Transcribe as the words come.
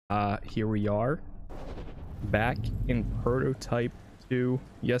Here we are back in Prototype 2.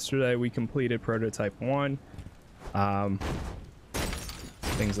 Yesterday we completed Prototype 1.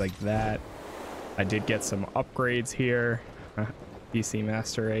 Things like that. I did get some upgrades here. PC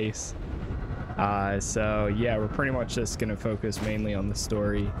Master Race. So yeah, we're pretty much just gonna focus mainly on the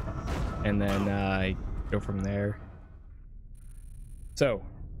story and then go from there. So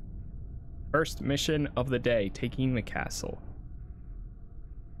first mission of the day, taking the castle.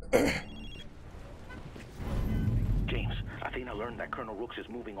 James, Athena learned that Colonel Rooks is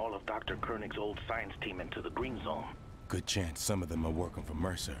moving all of Dr. Koenig's old science team into the green zone. Good chance some of them are working for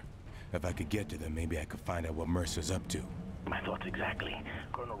Mercer. If I could get to them, maybe I could find out what Mercer's up to. My thoughts exactly.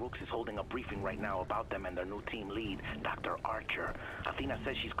 Colonel Rooks is holding a briefing right now about them and their new team lead, Dr. Archer. Athena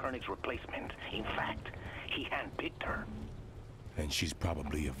says she's Koenig's replacement. In fact, he handpicked her. And she's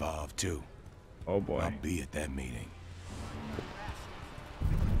probably evolved too. Oh boy. I'll be at that meeting.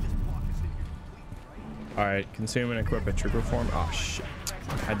 All right, consume and equip a trooper form. Oh shit,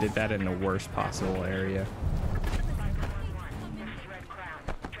 I did that in the worst possible area.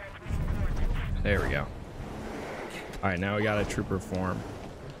 There we go. All right, now we got a trooper form.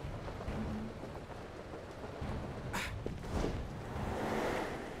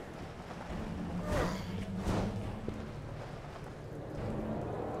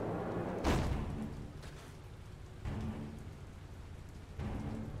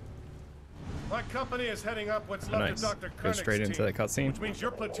 My company is heading up what's left of Dr. Go Koenig's straight into the cutscene. which means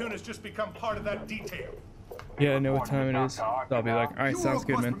your platoon has just become part of that detail. Yeah, I know what time it is. So I'll be like, all right, sounds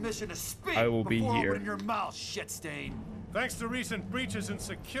good, man. I will be here. Your mouth, shit stain. Thanks to recent breaches in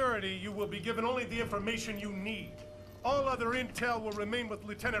security, you will be given only the information you need. All other intel will remain with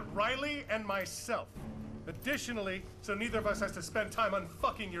Lieutenant Riley and myself. Additionally, so neither of us has to spend time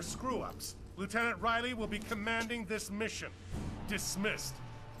unfucking your screw-ups, Lieutenant Riley will be commanding this mission. Dismissed.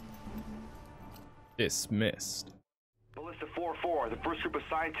 Dismissed. Ballista 4-4, the first group of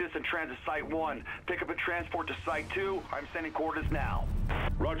scientists in transit Site 1. Pick up a transport to Site 2. I'm sending coordinates now.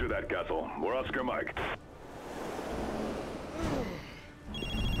 Roger that, Castle. We're Oscar Mike.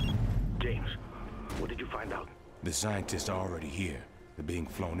 James, what did you find out? The scientists are already here. They're being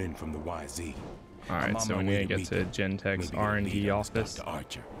flown in from the YZ. All right, so we need to get to Gentech's R&D office. Dr.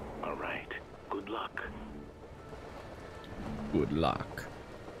 Archer. All right, good luck. Good luck.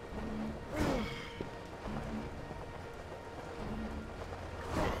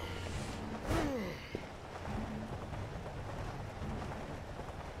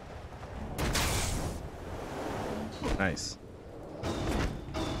 Nice.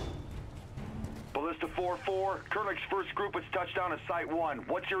 Ballista 4-4, Koenig's first group has touched down at Site 1.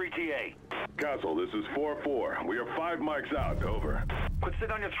 What's your ETA? Castle, this is 4-4. We are 5 mics out. Over. Quit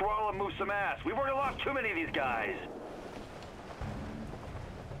sitting on your throttle and move some ass. We've already lost too many of these guys.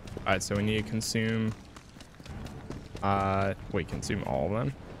 All right, so we need to consume. Wait, consume all of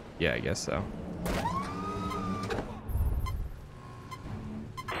them? Yeah, I guess so.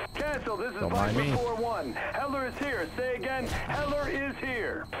 Castle, this is Don't mind me. 4-1. Heller is here. Say again, Heller is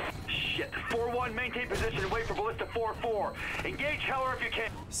here. Shit. 4-1, maintain position and wait for Ballista 4-4. Engage Heller if you can.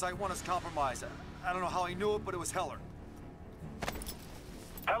 Site 1 is compromised. I don't know how he knew it, but it was Heller.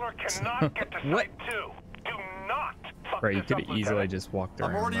 Heller cannot get to Site 2. Do not fuck Right, you this could up, have easily Lieutenant. just walked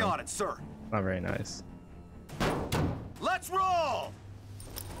around. I'm already though. on it, sir. Not very nice. Let's roll!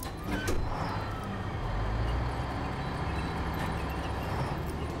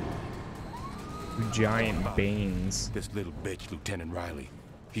 Giant Banes. This little bitch, Lieutenant Riley.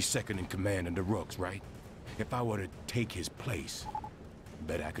 He's second in command under Rooks, right? If I were to take his place,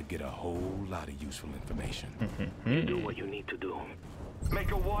 bet I could get a whole lot of useful information. Do what you need to do.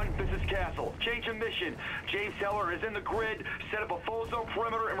 Make a 1, this is Castle. Change of mission. James Heller is in the grid. Set up a full zone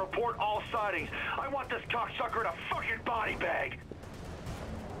perimeter and report all sightings. I want this cocksucker in a fucking body bag.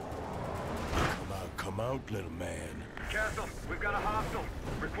 Come out, little man. Castle, we've got a hostile.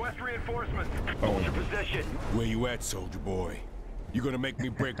 Request reinforcements. Oh. Hold your position. Where you at, soldier boy? You gonna make me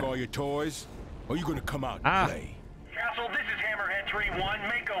break all your toys? Or you gonna come out and play? Castle, this is Hammerhead 3-1.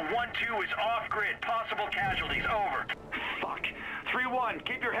 Mako 1-2 is off-grid. Possible casualties. Over. Fuck. 3-1,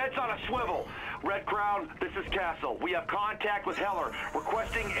 keep your heads on a swivel. Red Crown, this is Castle. We have contact with Heller.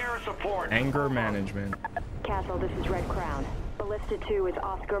 Requesting air support. Anger management. Castle, this is Red Crown. Ballista 2 is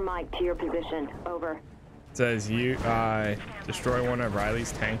Oscar Mike to your position. Over. It says you destroy one of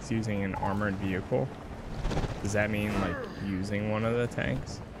Riley's tanks using an armored vehicle. Does that mean like using one of the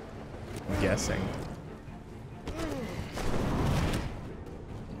tanks? I'm guessing. Oh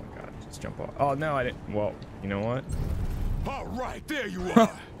my god, just jump off. Oh no, I didn't. Well, you know what? All right, there you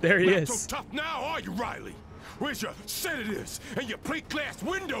are. There he Not is. so tough now, are you, Riley? Where's your sedatives and your plate glass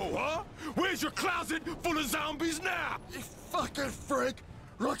window, huh? Where's your closet full of zombies now? You fucking freak!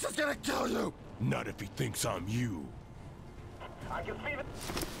 Rooks is gonna kill you! Not if he thinks I'm you. I can see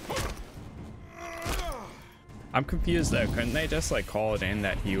I'm confused though. Couldn't they just like call it in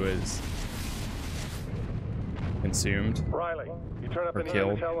that he was consumed? Riley, you turn up Or any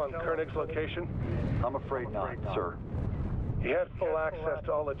killed. intel on Koenig's location? I'm afraid not, sir. He had full access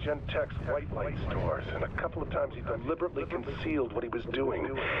to all of Gentech's white light stores, and a couple of times he deliberately concealed what he was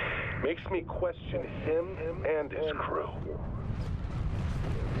doing. Makes me question him and his crew.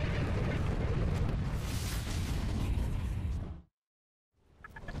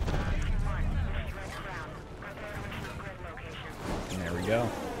 And there we go.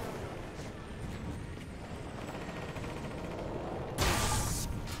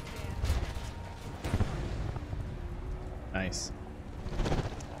 Nice.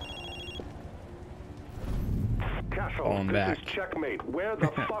 Castle, Falling this back. is Checkmate. Where the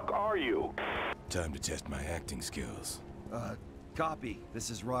fuck are you? Time to test my acting skills. Copy. This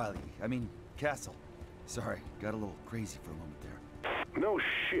is Riley. I mean, Castle. Sorry, got a little crazy for a moment there. No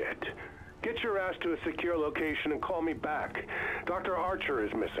shit. Get your ass to a secure location and call me back. Dr. Archer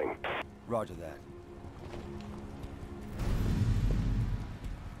is missing. Roger that.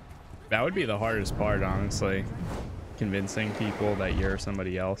 That would be the hardest part, honestly. Convincing people that you're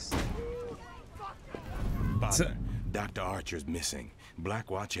somebody else. Father, Dr. Archer's missing.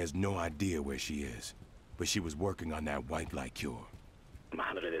 Blackwatch has no idea where she is. But she was working on that white light cure.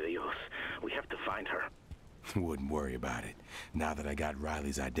 Madre de Dios. We have to find her. Wouldn't worry about it. Now that I got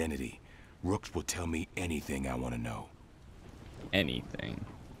Riley's identity, Rooks will tell me anything I want to know. Anything.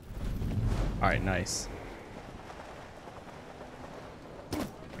 Alright, nice.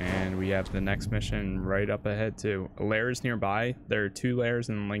 And we have the next mission right up ahead too. Layers nearby. There are 2 layers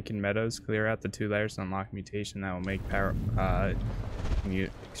in Lincoln Meadows. Clear out the 2 layers to unlock mutation that will make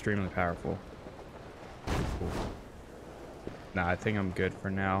extremely powerful. Cool. Nah, I think I'm good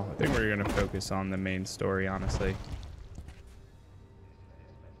for now. I think we're gonna focus on the main story, honestly.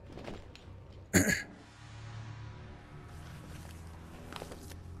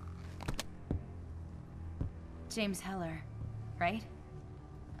 James Heller, right?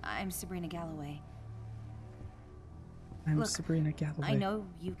 I'm Sabrina Galloway. I'm Look, Sabrina Galloway. I know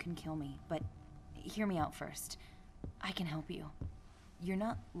you can kill me, but hear me out first. I can help you. You're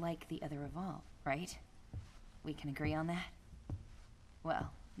not like the other Evolve, right? We can agree on that?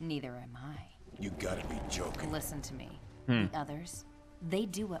 Well, neither am I. You gotta be joking. Listen to me. The others, they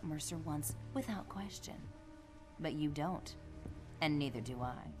do what Mercer wants without question. But you don't. And neither do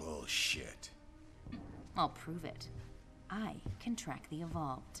I. Bullshit. I'll prove it. I can track the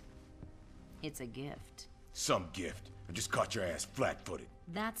Evolved. It's a gift. Some gift. I just caught your ass flat-footed.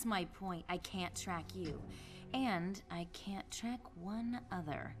 That's my point. I can't track you. And I can't track one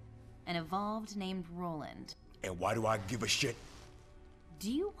other. An Evolved named Roland. And why do I give a shit?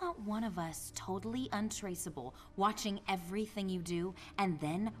 Do you want one of us totally untraceable, watching everything you do, and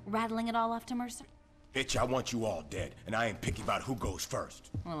then rattling it all off to Mercer? Bitch, I want you all dead, and I ain't picky about who goes first.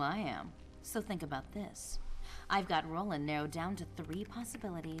 Well, I am. So think about this. I've got Roland narrowed down to 3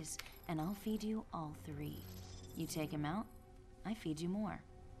 possibilities, and I'll feed you all 3. You take him out, I feed you more.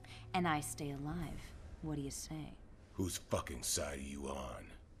 And I stay alive. What do you say? Whose fucking side are you on?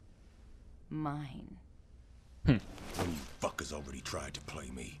 Mine. When you fuckers already tried to play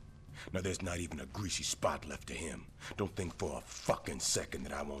me. Now there's not even a greasy spot left to him. Don't think for a fucking second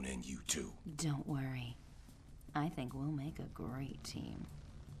that I won't end you too. Don't worry. I think we'll make a great team.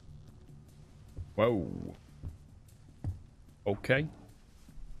 Whoa. Okay.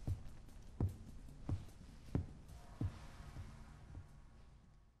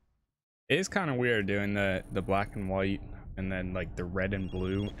 It is kind of weird doing the black and white and then like the red and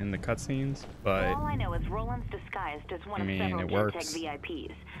blue in the cutscenes, but All I know is Roland's disguised as one I mean, of several it works. Gentech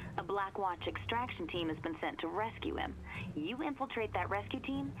VIPs. A Blackwatch extraction team has been sent to rescue him. You infiltrate that rescue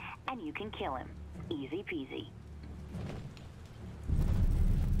team, and you can kill him. Easy peasy.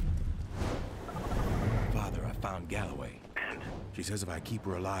 Father, I found Galloway. She says if I keep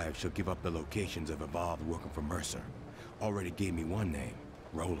her alive, she'll give up the locations of Evolved working for Mercer. Already gave me one name,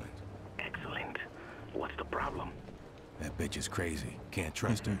 Roland. Excellent. What's the problem? That bitch is crazy. Can't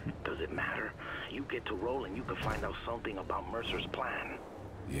trust her. Does it matter? You get to roll and you can find out something about Mercer's plan.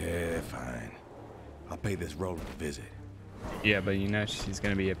 Yeah, fine. I'll pay this Roland a visit. yeah, but you know she's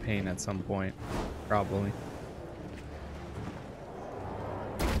gonna be a pain at some point, probably.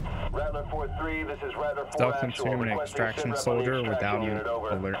 Rattler 4-3, this is Rattler 4 Still actual. consume an Requesting extraction sit rep on the soldier extraction without unit,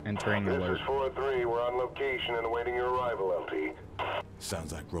 over. entering the alert. This is 4-3. We're on location and awaiting your arrival, LT.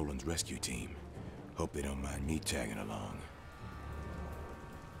 Sounds like Roland's rescue team. Hope they don't mind me tagging along.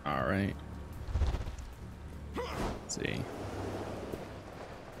 All right. Let's see.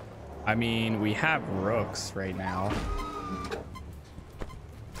 I mean, we have rooks right now.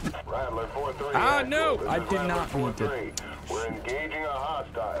 Rattler 4-3. Ah, no! I did not mean to. We're engaging a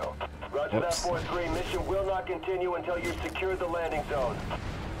hostile. Roger that, 4-3. Mission will not continue until you've secured the landing zone.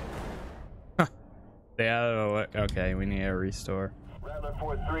 Yeah, okay, we need a restore. Rattler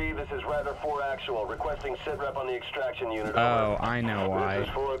 4-3, this is Rattler 4 actual. Requesting sit rep on the extraction unit. Oh, I know why. This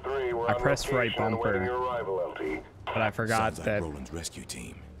is 4-3. We're I on pressed right location and awaiting bumper, your arrival, LT. but I forgot Sounds like that Roland's rescue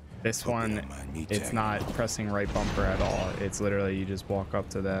team. this Hope they one, don't mind me it's tagging not along. pressing right bumper at all. It's literally you just walk up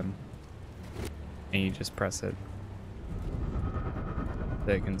to them and you just press it.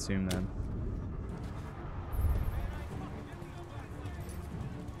 They consume them.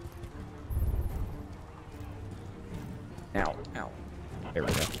 Ow, ow. There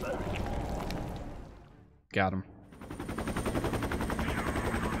we go. Got him.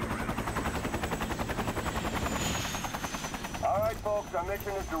 All right, folks, our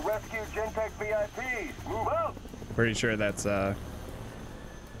mission is to rescue Gentek VIPs. Move out! Pretty sure that's Roy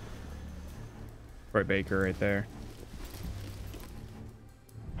Baker right there.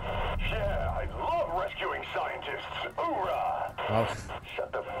 Yeah, I love rescuing scientists. Hoorah! Well,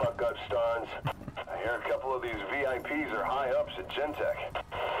 Shut the fuck up, Starnes. I hear a couple of these VIPs are high ups at Gentek.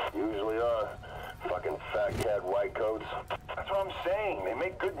 Usually are. Fucking fat cat white coats. That's what I'm saying. They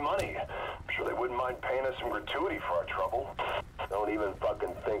make good money. I'm sure they wouldn't mind paying us some gratuity for our trouble. Don't even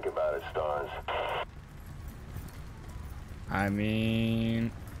fucking think about it, Starnes. I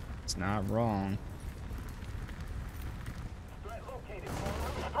mean, it's not wrong.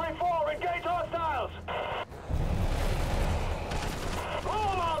 3-4, engage hostiles! Roll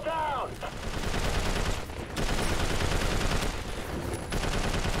them all down!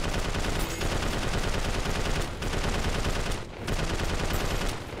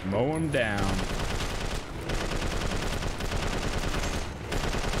 Mow him down.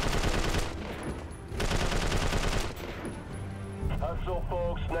 Hustle,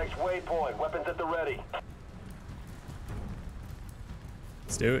 folks. Next waypoint. Weapons at the ready.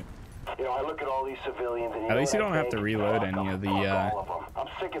 Let's do it. You know, I look at all these civilians and At least you don't have to think, reload fuck any of all the of them. I'm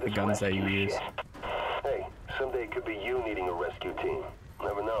sick of this guns that you rescue use. shit. Hey, someday it could be you needing a rescue team.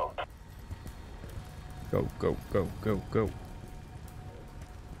 Never know. Go, go, go, go, go.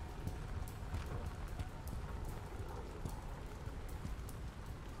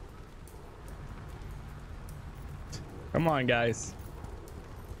 Come on, guys.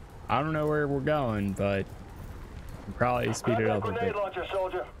 I don't know where we're going, but we'll probably speed it up a Grenade bit. launcher,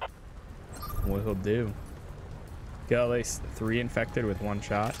 soldier. What he'll do. Kill at least 3 infected with 1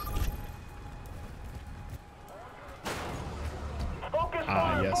 shot.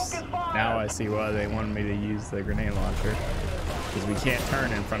 Ah, yes. Now I see why they wanted me to use the grenade launcher. Because we can't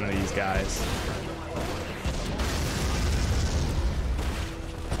turn in front of these guys.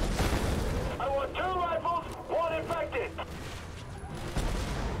 I want 2 rifles, 1 infected.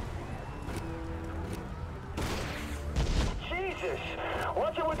 Jesus!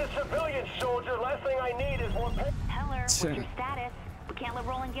 Watch it with the civilian, soldier. Last thing I need is one. Heller, what's your status? We can't let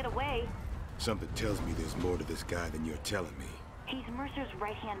Roland get away. Something tells me there's more to this guy than you're telling me. He's Mercer's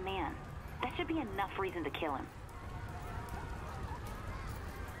right-hand man. That should be enough reason to kill him.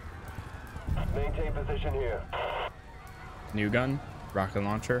 Maintain position here. New gun, rocket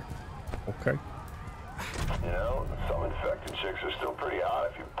launcher. Okay. You know, some infected chicks are still pretty hot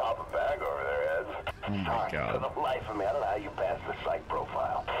if you pop a bag over their heads. Oh my God. For the life of me, I don't know how you passed the psych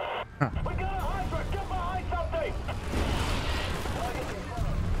profile. We got a hydrant! Get behind something!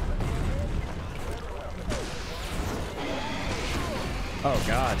 Oh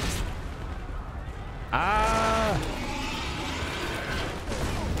God. Ah!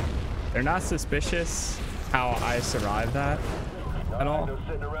 They're not suspicious how I survived that at all. No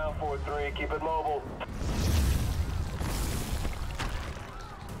sitting around 4-3. Keep it mobile.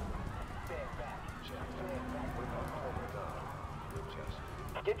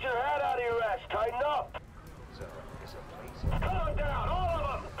 Get your head out of your ass. Tighten up. Calm down, all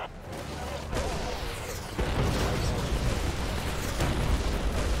of them.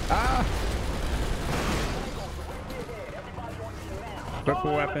 Ah! Equip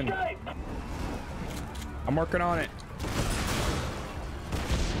a weapon. I'm working on it.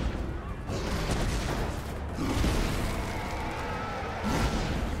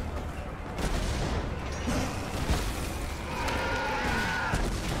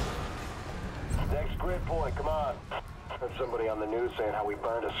 Next grid point, come on. Heard somebody on the news saying how we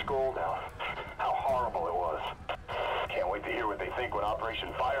burned a school down. How horrible it was. Can't wait to hear hear what they think when Operation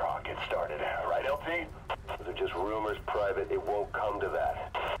Firehawk gets started. Right, LT? Those are just rumors, Private. It won't come to that.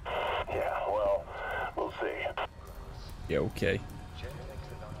 Yeah, well, we'll see. Yeah, okay.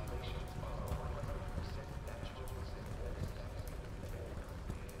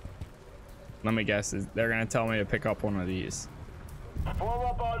 Let me guess, they're gonna tell me to pick up one of these. Form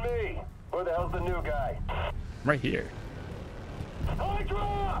up on me. Where the hell's the new guy? Right here.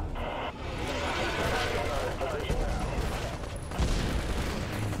 Hydra!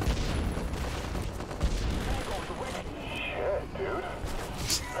 Shit, dude.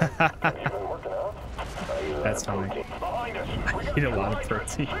 Even working out? That's funny. Behind us. I eat a lot of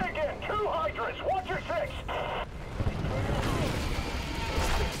protein. Say again, 2 hydras. Watch your 6.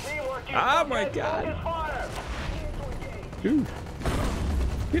 Oh my god. Dude.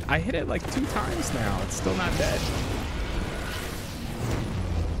 Dude, I hit it like 2 times now. It's still not dead.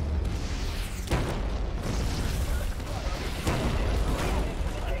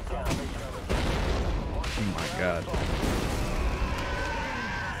 Oh my god.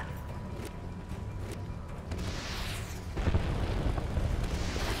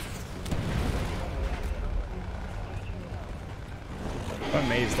 I'm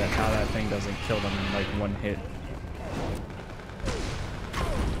amazed at how that thing doesn't kill them in like 1 hit.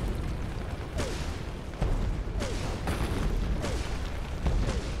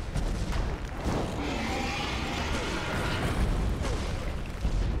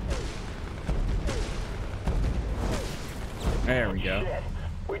 There we go. Shit.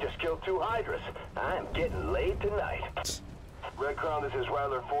 We just killed 2 hydras. I'm getting laid tonight. Red Crown, this is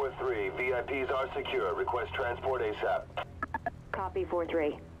Rattler 4-3. VIPs are secure. Request transport ASAP. Copy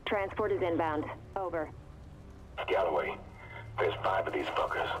 4-3. Transport is inbound. Over. Galloway, there's 5 of these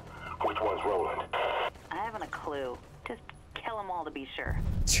fuckers. Which one's Roland? I haven't a clue. Just kill them all to be sure.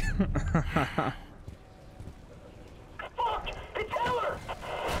 Fuck! It's Heller!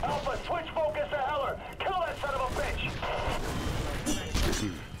 Alpha, switch focus to Heller! Kill that son of a bitch!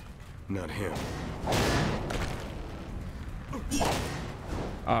 Not him.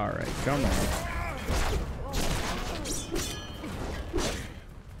 All right, come on.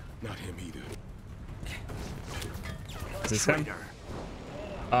 Not him either. Is this him?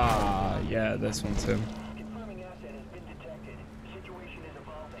 Yeah, this one's him. Confirming asset has been detected. Situation is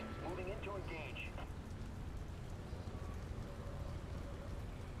evolving. Moving in to engage.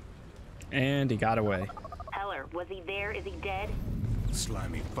 And he got away. Heller, was he there? Is he dead?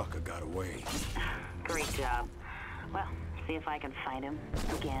 Slimy fucker got away. Great job. Well, see if I can find him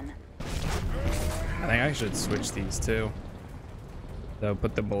again. I think I should switch these two. So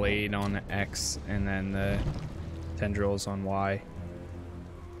put the blade on X and then the tendrils on Y.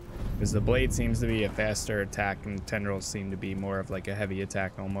 Because the blade seems to be a faster attack and the tendrils seem to be more of like a heavy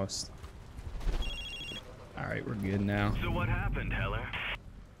attack almost. Alright, we're good now. So what happened, Heller?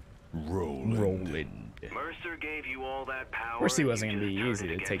 Roland. Mercer gave you all that power. Of course he wasn't going to be easy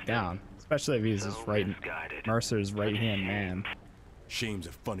to take down. Especially if he's his Mercer's right-hand man. Shame's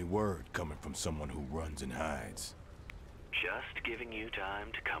a funny word coming from someone who runs and hides. Just giving you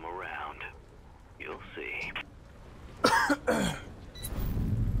time to come around. You'll see.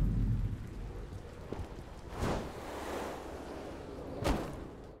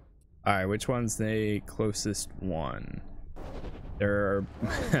 Alright, which one's the closest one? They're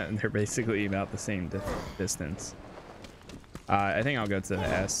basically about the same distance. I think I'll go to the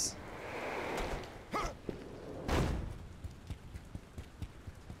S.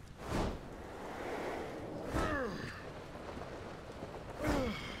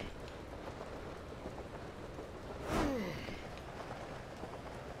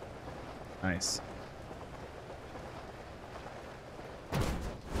 Nice.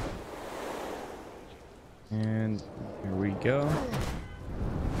 And here we go.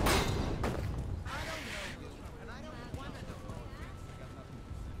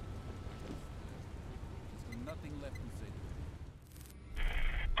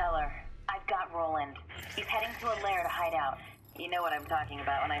 Heller, I've got Roland. He's heading to a lair to hide out. You know what I'm talking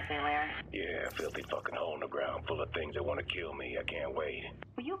about when I say lair? Yeah, filthy fucking hole in the ground full of things that want to kill me. I can't wait.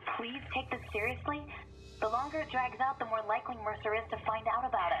 Will you please take this seriously? The longer it drags out, the more likely Mercer is to find out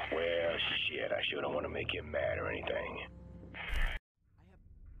about it. Well, shit, I sure don't want to make him mad or anything.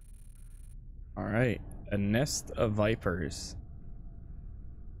 All right, a nest of vipers.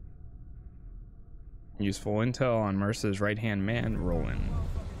 Useful intel on Mercer's right-hand man, Roland.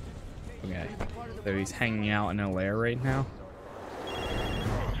 Okay, so he's hanging out in a lair right now.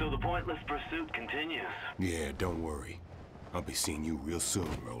 So the pointless pursuit continues. Yeah, don't worry. I'll be seeing you real soon,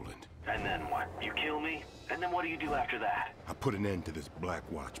 Roland. And then what? You kill me? And then what do you do after that? I put an end to this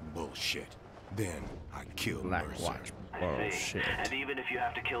Blackwatch bullshit. Then I killed Mercer. Blackwatch. I Oh see. shit. And even if you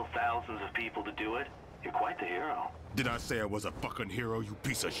have to kill thousands of people to do it, you're quite the hero. Did I say I was a fucking hero, you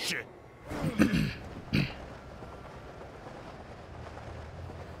piece of shit?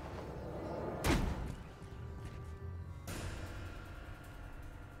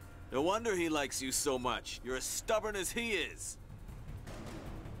 No wonder he likes you so much. You're as stubborn as he is.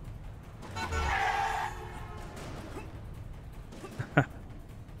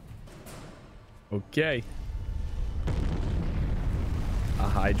 Okay. A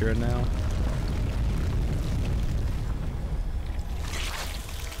Hydra now.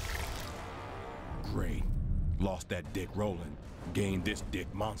 Great. Lost that dick Roland. Gained this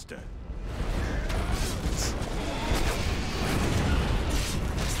dick monster.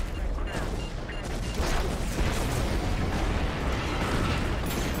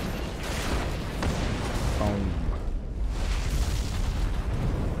 Boom.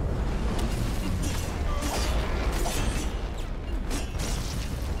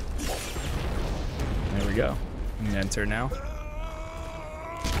 There we go. You can enter now.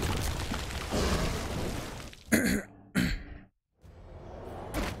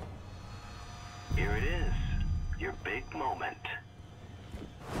 Here it is. Your big moment.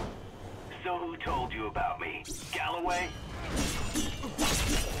 So who told you about me? Galloway?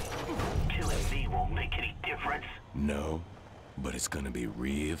 Killing me won't make any difference. No, but it's gonna be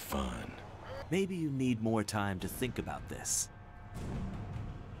real fun. Maybe you need more time to think about this.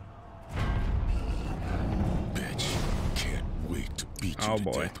 Bitch, can't wait to beat you Oh, to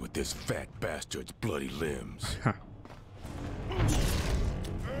boy. death with this fat bastard's bloody limbs.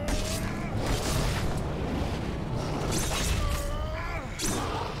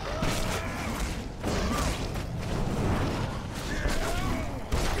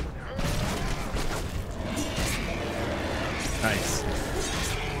 Nice.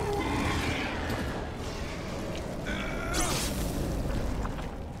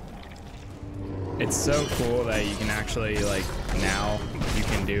 It's so cool that you can actually, like, now you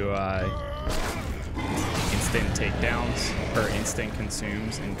can do instant takedowns or instant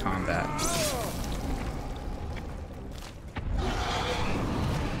consumes in combat.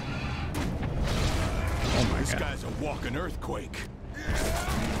 Oh my This god. guy's a walking earthquake.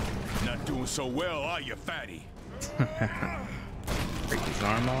 Not doing so well, are you, fatty? Break his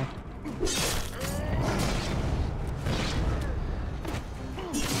arm off.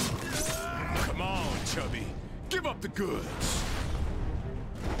 Come on, chubby. Give up the goods.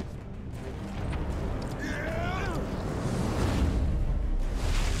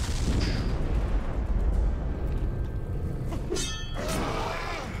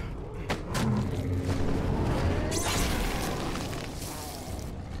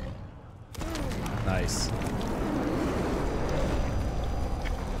 Nice.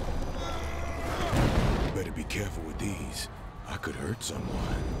 Better be careful with these. I could hurt someone.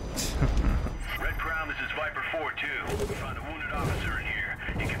 Red Crown, this is Viper 4-2. We found a wounded officer in here.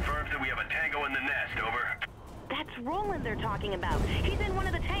 He confirms that we have a tango in the nest, over. That's Roland they're talking about. He's in one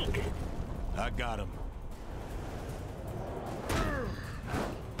of the tanks. I got him.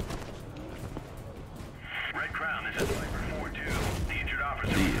 Red Crown, this is Viper 4-2. The injured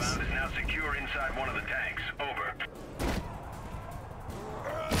officer we found is now secure inside one of the tanks, over.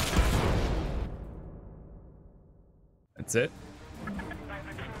 That's it.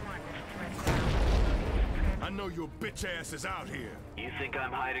 I know your bitch ass is out here. You think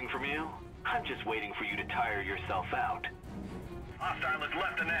I'm hiding from you? I'm just waiting for you to tire yourself out. Hostile has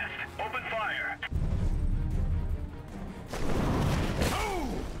left the nest. Open fire. Oh!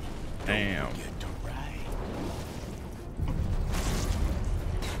 Damn. Get to right.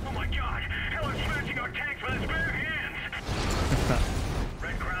 Oh my god! Hell is smashing our tanks with his bare hands!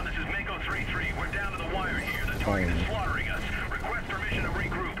 Red Crown, this is Mako 3-3. We're down to the wire here. The target is slaughtering us. Request permission to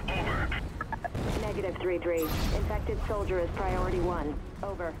regroup. Over. Negative 3-3. Infected soldier is priority 1.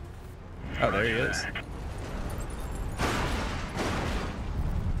 Over. Oh, there he is.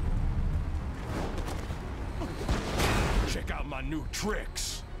 Check out my new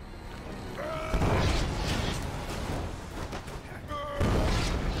tricks.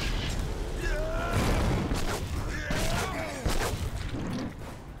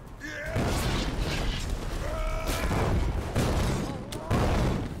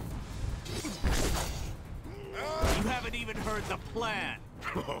 You haven't even heard the plan.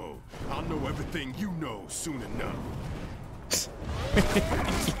 Oh, I'll know everything you know soon enough.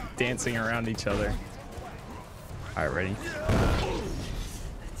 Dancing around each other. All right, ready?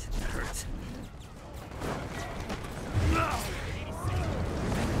 That hurt.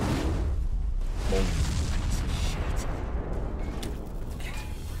 Boom.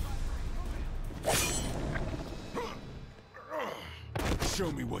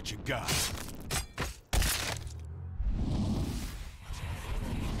 Show me what you got.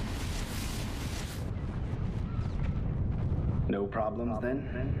 No problems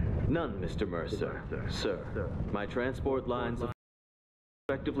then? None, Mr. Mercer. Sir, my transport lines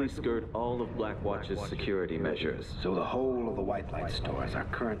effectively skirt all of Blackwatch's security measures. So the whole of the White Light stores are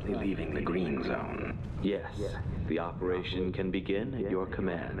currently leaving the green zone? Yes. The operation can begin at your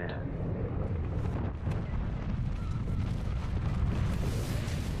command.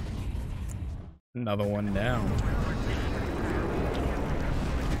 Another one down.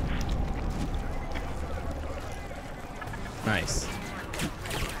 Nice.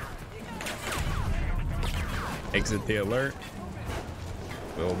 Exit the alert.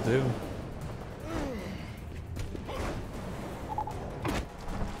 Will do.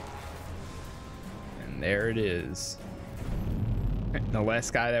 And there it is. The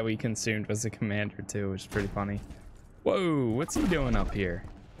last guy that we consumed was the commander too, which is pretty funny. Whoa, what's he doing up here?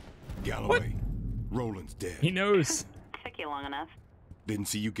 Galloway, Roland's dead. He knows. Took you long enough. Didn't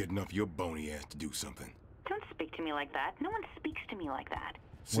see you getting off your bony ass to do something. Don't speak to me like that. No one speaks to me like that.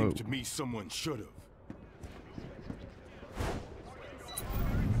 Seems to me someone should have.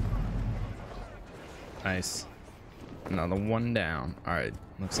 Nice. Another one down. All right.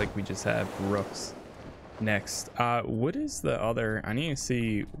 Looks like we just have Rooks next. What is the other? I need to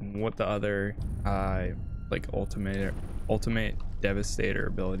see what the other like ultimate devastator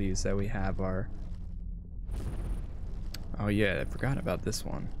abilities that we have are. Oh yeah, I forgot about this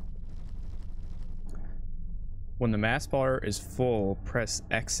one. When the mass bar is full, press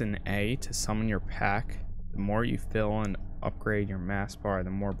X and A to summon your pack. The more you fill and upgrade your mass bar,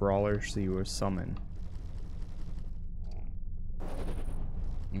 the more brawlers you will summon.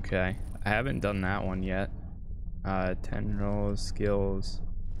 Okay, I haven't done that one yet. 10 roles, skills,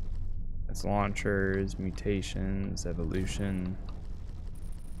 that's launchers, mutations, evolution.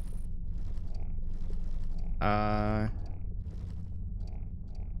 Not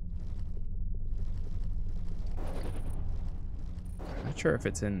sure if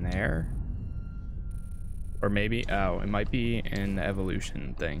it's in there. Or maybe, oh, it might be in the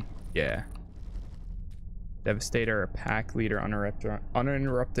evolution thing. Yeah. Devastator, a pack leader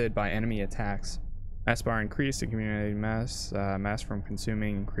uninterrupted by enemy attacks. Mass bar increased, accumulated mass, mass from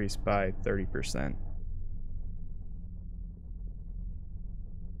consuming increased by 30%.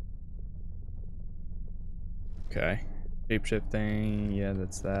 Okay. Shapeshifting, yeah,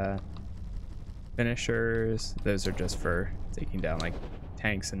 that's that. Finishers, those are just for taking down like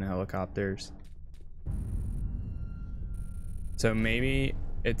tanks and helicopters. So maybe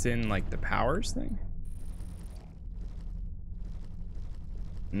it's in like the powers thing?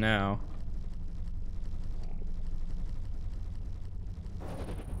 No.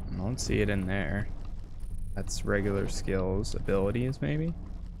 I don't see it in there. That's regular skills, abilities maybe?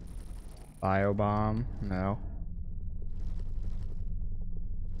 Biobomb, no.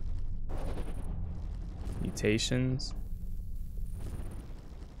 Mutations.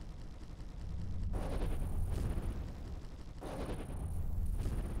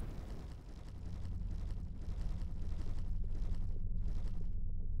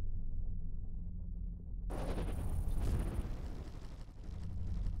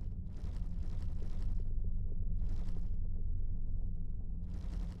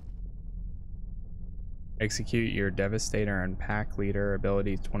 Execute your Devastator and Pack Leader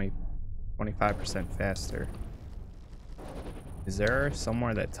ability 25% faster. Is there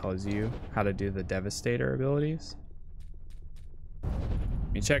somewhere that tells you how to do the Devastator abilities?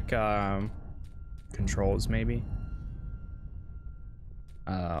 Let me check controls maybe.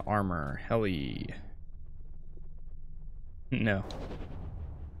 Armor, heli. No.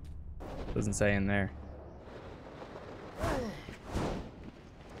 Doesn't say in there.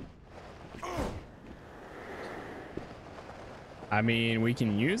 I mean, we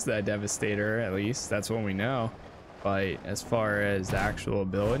can use that Devastator, at least. That's what we know. But as far as the actual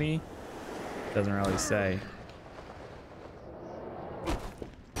ability, doesn't really say.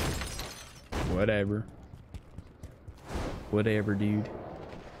 Whatever. Whatever, dude.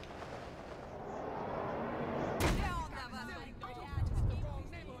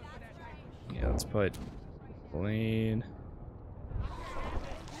 Yeah, let's put blade.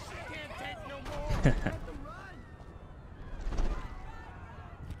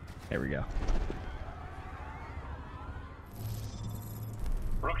 There we go.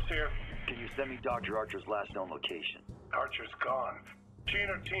 Brooks here. Can you send me Dr. Archer's last known location? Archer's gone. She and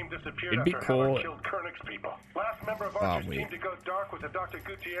her team disappeared It'd be after cool. Heller killed Koenig's people. Last member of Archer's team to go dark was a Dr.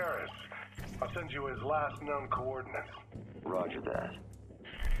 Gutierrez. I'll send you his last known coordinates. Roger that.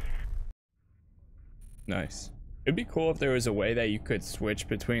 Nice. It'd be cool if there was a way that you could switch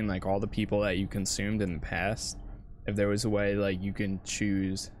between like all the people that you consumed in the past. If there was a way like you can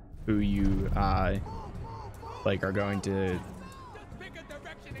choose who you like are going to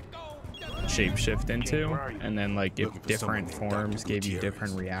shapeshift into, and then like if different forms gave you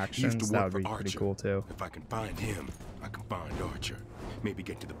different reactions, that would be pretty cool too. If I can find him, I can find Archer. Maybe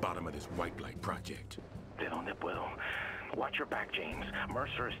get to the bottom of this white light project. De donde puedo. Watch your back, James.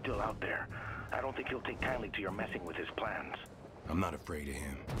 Mercer is still out there. I don't think he'll take kindly to your messing with his plans. I'm not afraid of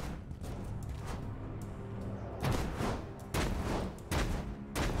him.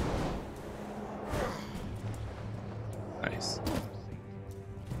 Nice.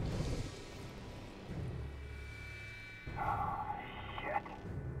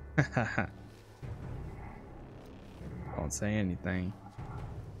 Don't say anything.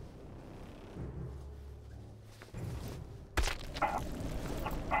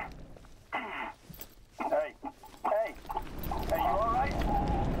 Hey, you all right?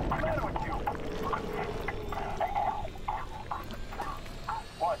 What's the matter with you?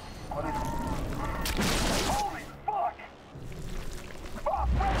 What is it? Holy fuck!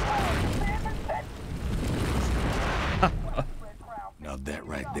 Now that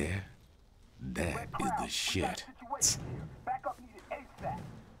right there, that is the shit.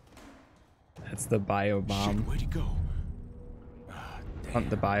 That's the bio bomb. Shit, where'd he go? Hunt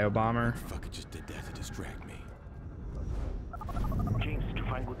the bio bomber. Fucker just did that to distract me. James, did you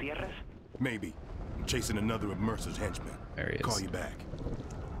find Gutierrez? Maybe. I'm chasing another of Mercer's henchmen. There he is. Call you back.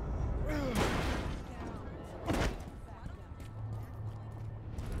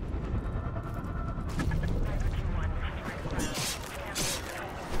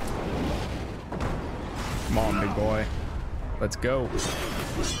 Come on, big boy. Let's go.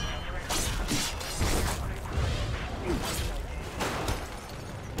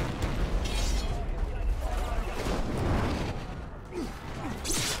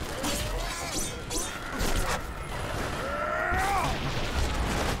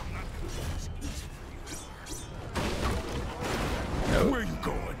 Where are you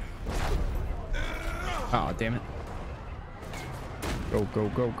going? Oh, damn it. Go, go,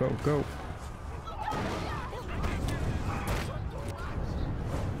 go, go, go.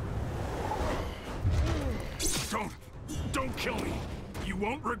 Don't kill me. You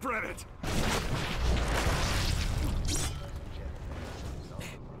won't regret it.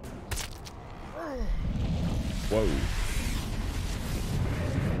 Whoa.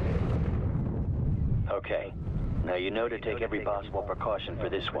 Okay. Now you know to take every possible precaution for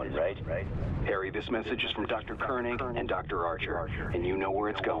this one, right? Harry, this message is from Dr. Koenig and Dr. Archer, and you know where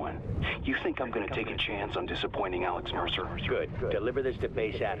it's going. You think I'm going to take a chance on disappointing Alex Mercer? Good. Deliver this to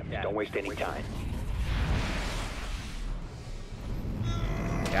Base Adams. Don't waste any time.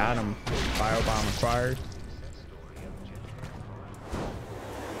 Got him. Biobomb acquired.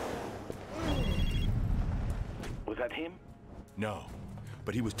 Was that him? No,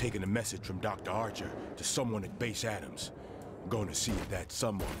 but he was taking a message from Dr. Archer to someone at Base Adams. I'm going to see if that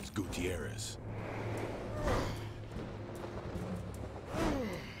someone is Gutierrez.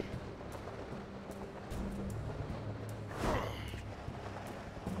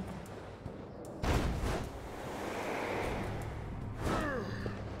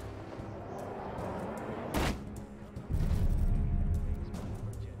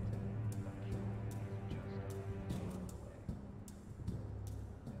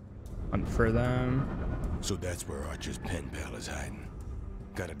 Hunt for them. So that's where Archer's pen pal is hiding.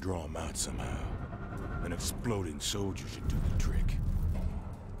 Gotta draw him out somehow. An exploding soldier should do the trick.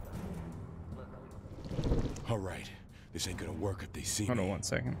 All right, this ain't gonna work if they see me. Hold on 1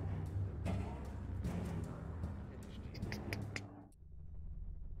 second.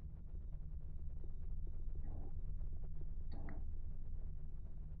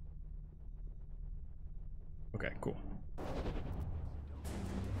 Okay, cool.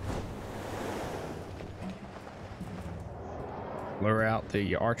 Lure out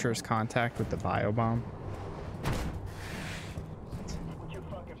the Archer's contact with the biobomb.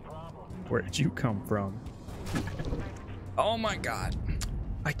 Where'd you come from? Oh my god.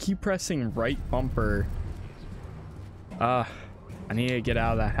 I keep pressing right bumper. I need to get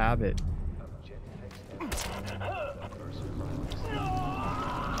out of that habit.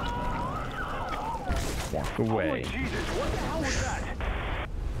 Walk away. Oh, Jesus, what the hell was that?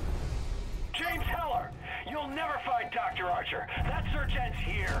 James Heller! You'll never find Dr. Archer. That search ends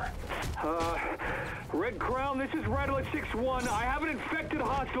here. Red Crown, this is Rattler 6-1. I have an infected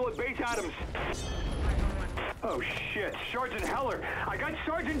hostile at Base Adams. Oh, shit. Sergeant Heller. I got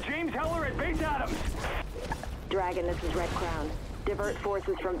Sergeant James Heller at Base Adams. Dragon, this is Red Crown. Divert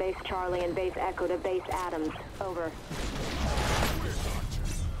forces from Base Charlie and Base Echo to Base Adams. Over.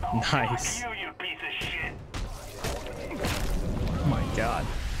 Nice. Fuck you, you piece of shit. Oh my god.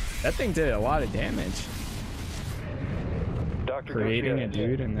 That thing did a lot of damage. Dr. Creating a Garcia,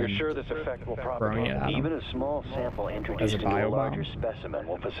 dude and then you're sure this effect will throwing propagate? it at him. Even a small sample introduced into a biobomb? larger specimen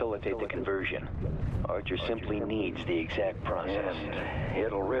will facilitate the conversion. Archer simply needs the exact process. And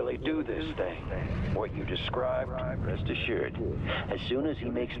it'll really do this thing. What you described, rest assured. As soon as he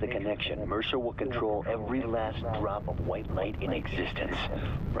makes the connection, Mercer will control every last drop of white light in existence,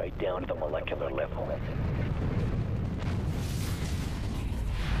 right down to the molecular level.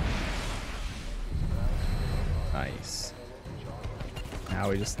 Nice. Now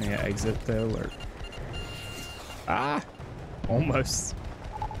we just need to exit the alert. Ah! Almost.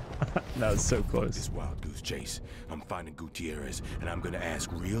 That was so close. This wild goose chase. I'm finding Gutierrez, and I'm gonna ask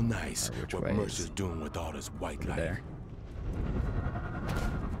real nice what way Mercer's doing with all this white light. There.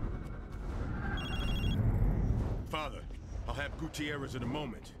 Father, I'll have Gutierrez in a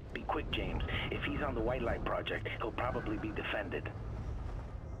moment. Be quick, James. If he's on the White Light Project, he'll probably be defended.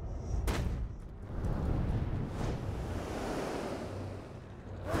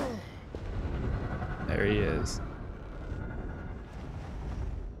 There he is.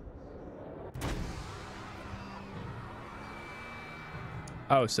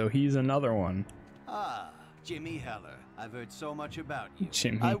 Oh, so he's another one. Ah, Jimmy Heller. I've heard so much about you.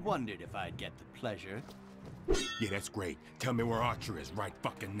 Jimmy. I wondered if I'd get the pleasure. Yeah, that's great. Tell me where Archer is right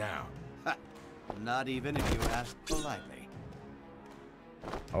fucking now. Ha! Not even if you ask politely.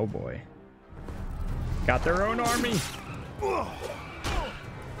 Oh boy. Got their own army.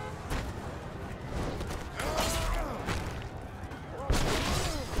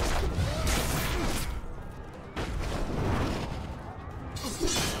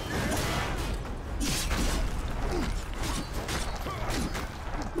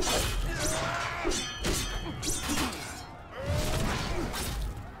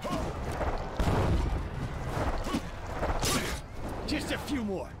 Just a few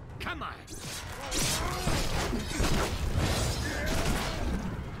more. Come on.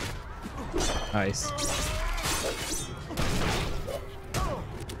 Nice.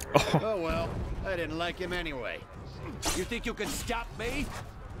 Oh well, I didn't like him anyway. You think you can stop me?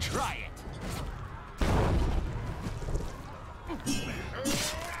 Try it.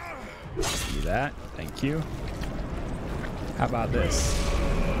 See that? Thank you. How about this?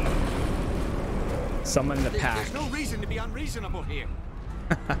 Summon the pack. There's no reason to be unreasonable here.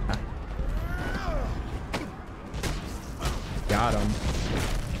 Got him.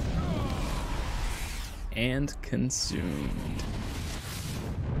 And consumed.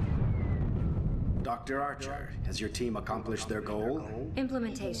 Dr. Archer, has your team accomplished their goal?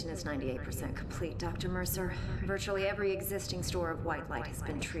 Implementation is 98% complete, Dr. Mercer. Virtually every existing store of white light has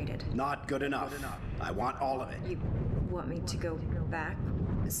been treated. Not good enough. I want all of it. You want me to go back?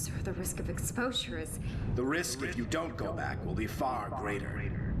 Sir, the risk of exposure is... The risk if you don't go back will be far greater.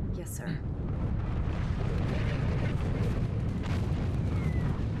 Yes, sir.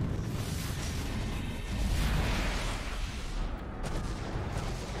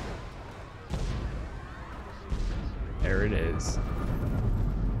 There it is.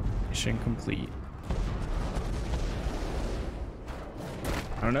 Mission complete.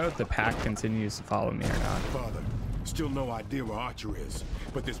 I don't know if the pack continues to follow me or not. Father, still no idea where Archer is,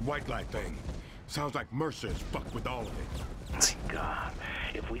 but this white light thing sounds like Mercer's fucked with all of it. My God,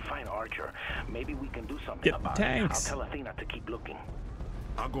 if we find Archer, maybe we can do something about it. I'll tell Athena to keep looking.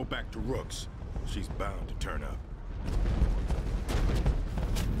 I'll go back to Rooks. She's bound to turn up.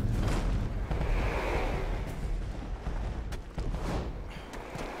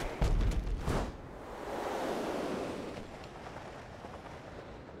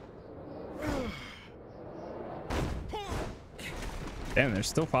 Damn, they're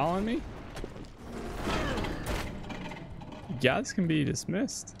still following me? Guys can be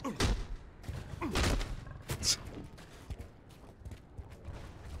dismissed.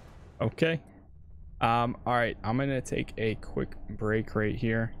 Okay. All right, I'm gonna take a quick break right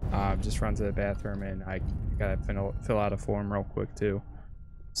here. Just run to the bathroom and I gotta fill out a form real quick too.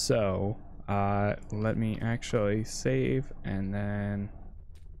 So let me actually save and then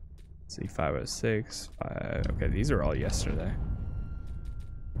let's see, 506. Okay, these are all yesterday.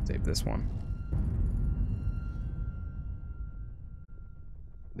 Save this one.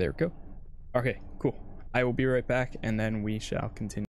 There we go. Okay, cool. I will be right back and then we shall continue.